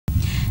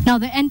Now,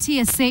 the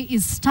NTSA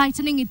is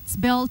tightening its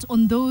belt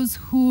on those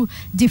who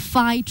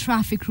defy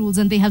traffic rules,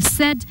 and they have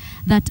said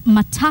that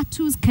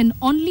matatus can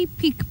only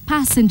pick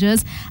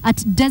passengers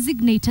at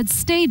designated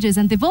stages.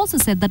 And they've also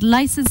said that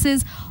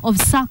licenses of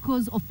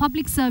SACCOs, of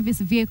public service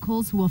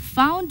vehicles who are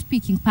found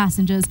picking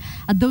passengers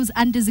at those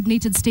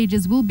undesignated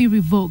stages will be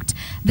revoked.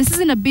 This is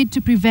in a bid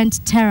to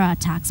prevent terror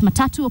attacks.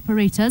 Matatu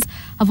operators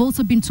have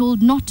also been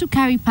told not to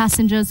carry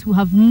passengers who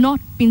have not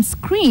been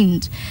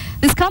screened.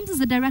 This comes as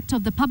the director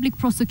of the public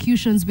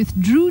prosecutions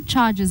withdrew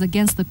charges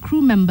against the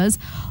crew members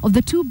of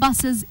the two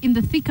buses in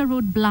the Thika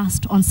Road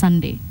blast on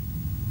Sunday.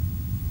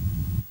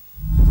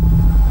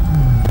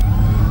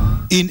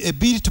 In a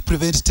bid to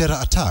prevent terror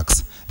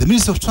attacks, the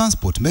Ministry of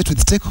Transport met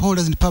with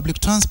stakeholders in public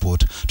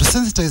transport to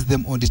sensitize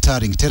them on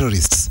deterring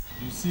terrorists.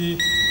 You see,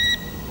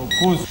 of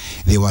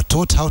course, they were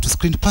taught how to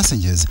screen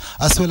passengers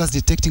as well as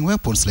detecting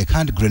weapons like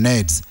hand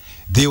grenades.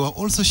 They were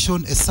also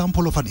shown a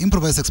sample of an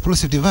improvised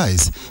explosive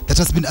device that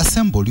has been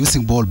assembled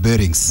using ball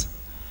bearings.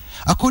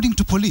 According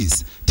to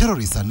police,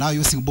 terrorists are now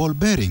using ball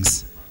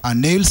bearings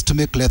and nails to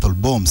make lethal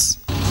bombs.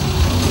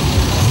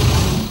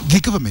 The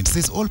government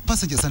says all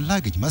passengers and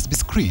luggage must be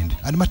screened,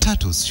 and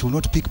matatus should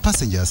not pick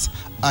passengers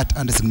at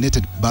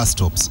undesignated bus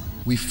stops.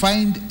 We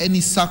find any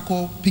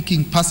SACCO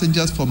picking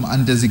passengers from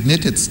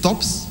undesignated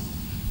stops,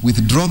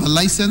 withdraw the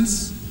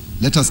license,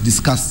 let us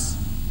discuss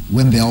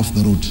when they are off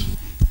the road.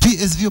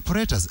 PSV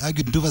operators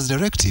argued Nduva's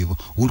directive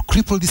would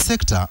cripple the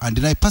sector and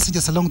deny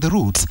passengers along the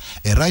routes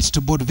a right to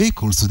board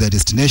vehicles to their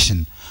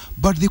destination,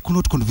 but they could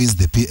not convince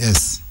the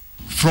PS.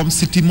 From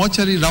City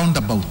Mortuary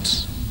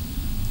roundabout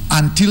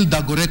until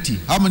Dagoretti,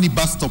 how many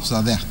bus stops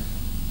are there?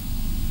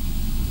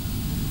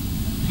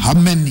 How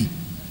many?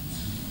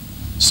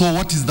 So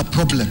what is the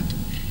problem?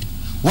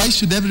 Why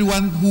should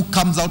everyone who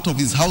comes out of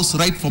his house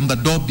right from the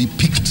door be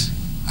picked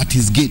at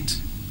his gate?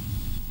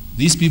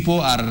 These people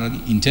are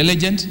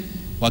intelligent.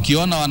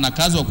 Wakiona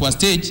wanakazwa kwa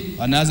stage,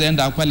 wanaweza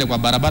enda pale kwa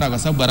barabara, kwa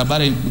sababu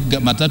barabara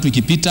matatu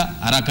ikipita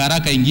haraka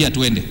haraka ingia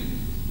tuende.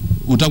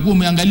 Utakuwa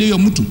umeangalia hiyo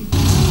mtu.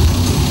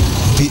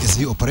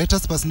 PSV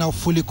operators must now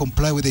fully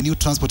comply with the new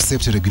transport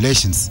safety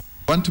regulations.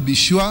 We want to be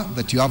sure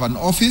that you have an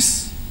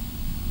office.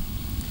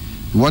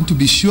 We want to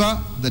be sure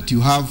that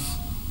you have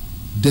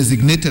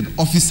designated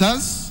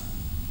officers.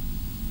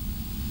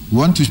 We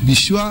want to be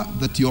sure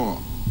that your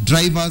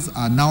drivers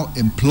are now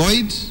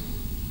employed,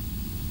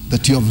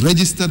 that you have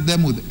registered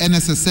them with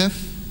NSSF,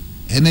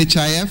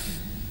 NHIF,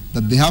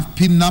 that they have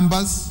PIN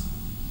numbers.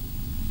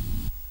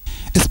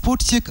 A spot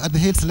check at the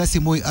Haile Selassie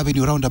Moi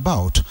Avenue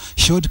roundabout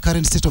showed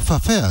current state of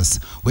affairs,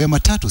 where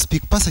matatus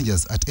pick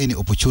passengers at any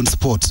opportune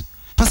spot.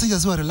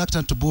 Passengers who are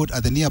reluctant to board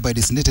at the nearby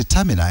designated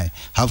termini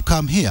have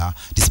come here,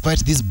 despite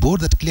this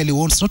board that clearly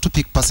wants not to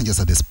pick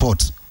passengers at the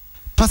spot.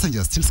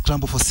 Passengers still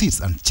scramble for seats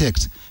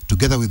unchecked,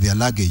 together with their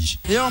luggage.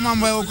 Hiyo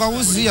mambo ya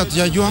ukaguzi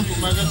hatujajua,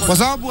 kwa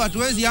sababu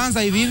hatuwezi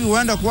anza hivi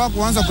uenda kwa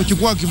kuanza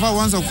kuchukua kifaa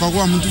uanza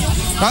kukagua mtu.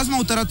 Lazima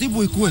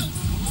utaratibu ikue.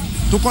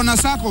 Tuko na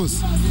SACCOs.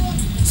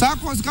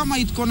 SACCOs kama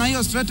iko na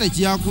hiyo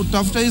strategy ya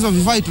kutafuta hizo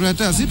vifaa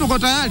ituletea, si tuko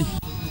tayari.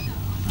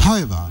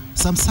 However,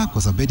 some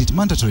SACCOs have made it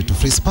mandatory to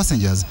freeze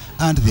passengers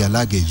and their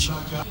luggage.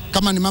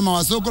 Kama ni mama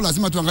wa soko,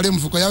 lazima tuangalie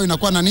mfuko yao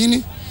inakuwa na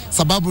nini,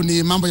 sababu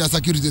ni mambo ya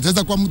security.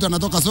 Sasa kwa mtu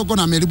anatoka soko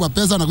na amelipwa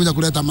pesa na kuja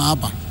kuleta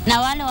mahapa.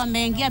 Na wale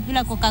wameingia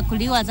bila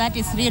kukakuliwa, that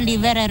is really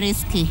very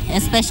risky,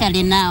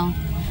 especially now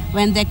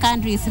when the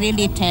country is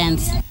really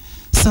tense.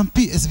 Some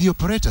PSV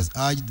operators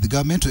urged the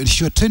government to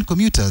ensure train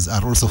commuters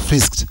are also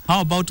frisked.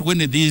 How about when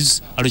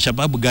these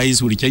Al-Shabaab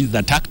guys will change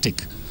the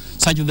tactic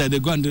such that they're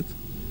going to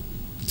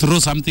throw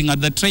something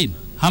at the train?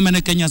 How many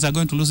Kenyans are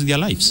going to lose their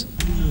lives?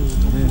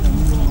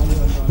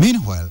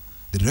 Meanwhile,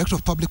 the Director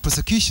of Public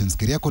Prosecutions,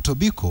 Keriako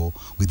Tobiko,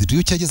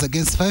 withdrew charges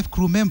against 5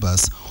 crew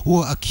members who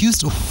were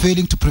accused of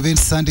failing to prevent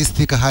Sunday's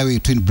Thika Highway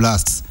twin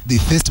blasts. They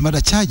faced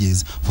murder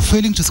charges for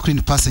failing to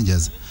screen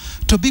passengers.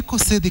 Tobiko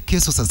said the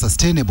case was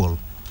unsustainable.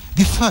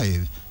 The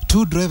 5,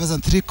 2 drivers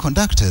and 3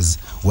 conductors,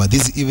 were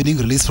this evening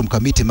released from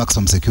Committee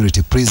Maximum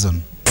Security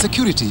Prison.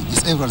 Security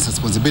is everyone's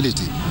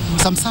responsibility.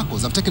 Some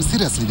SACCOs have taken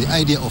seriously the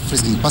idea of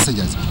frisking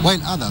passengers,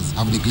 while others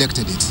have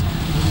neglected it.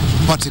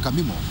 Patrick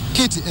Amimo,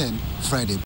 KTN, Friday.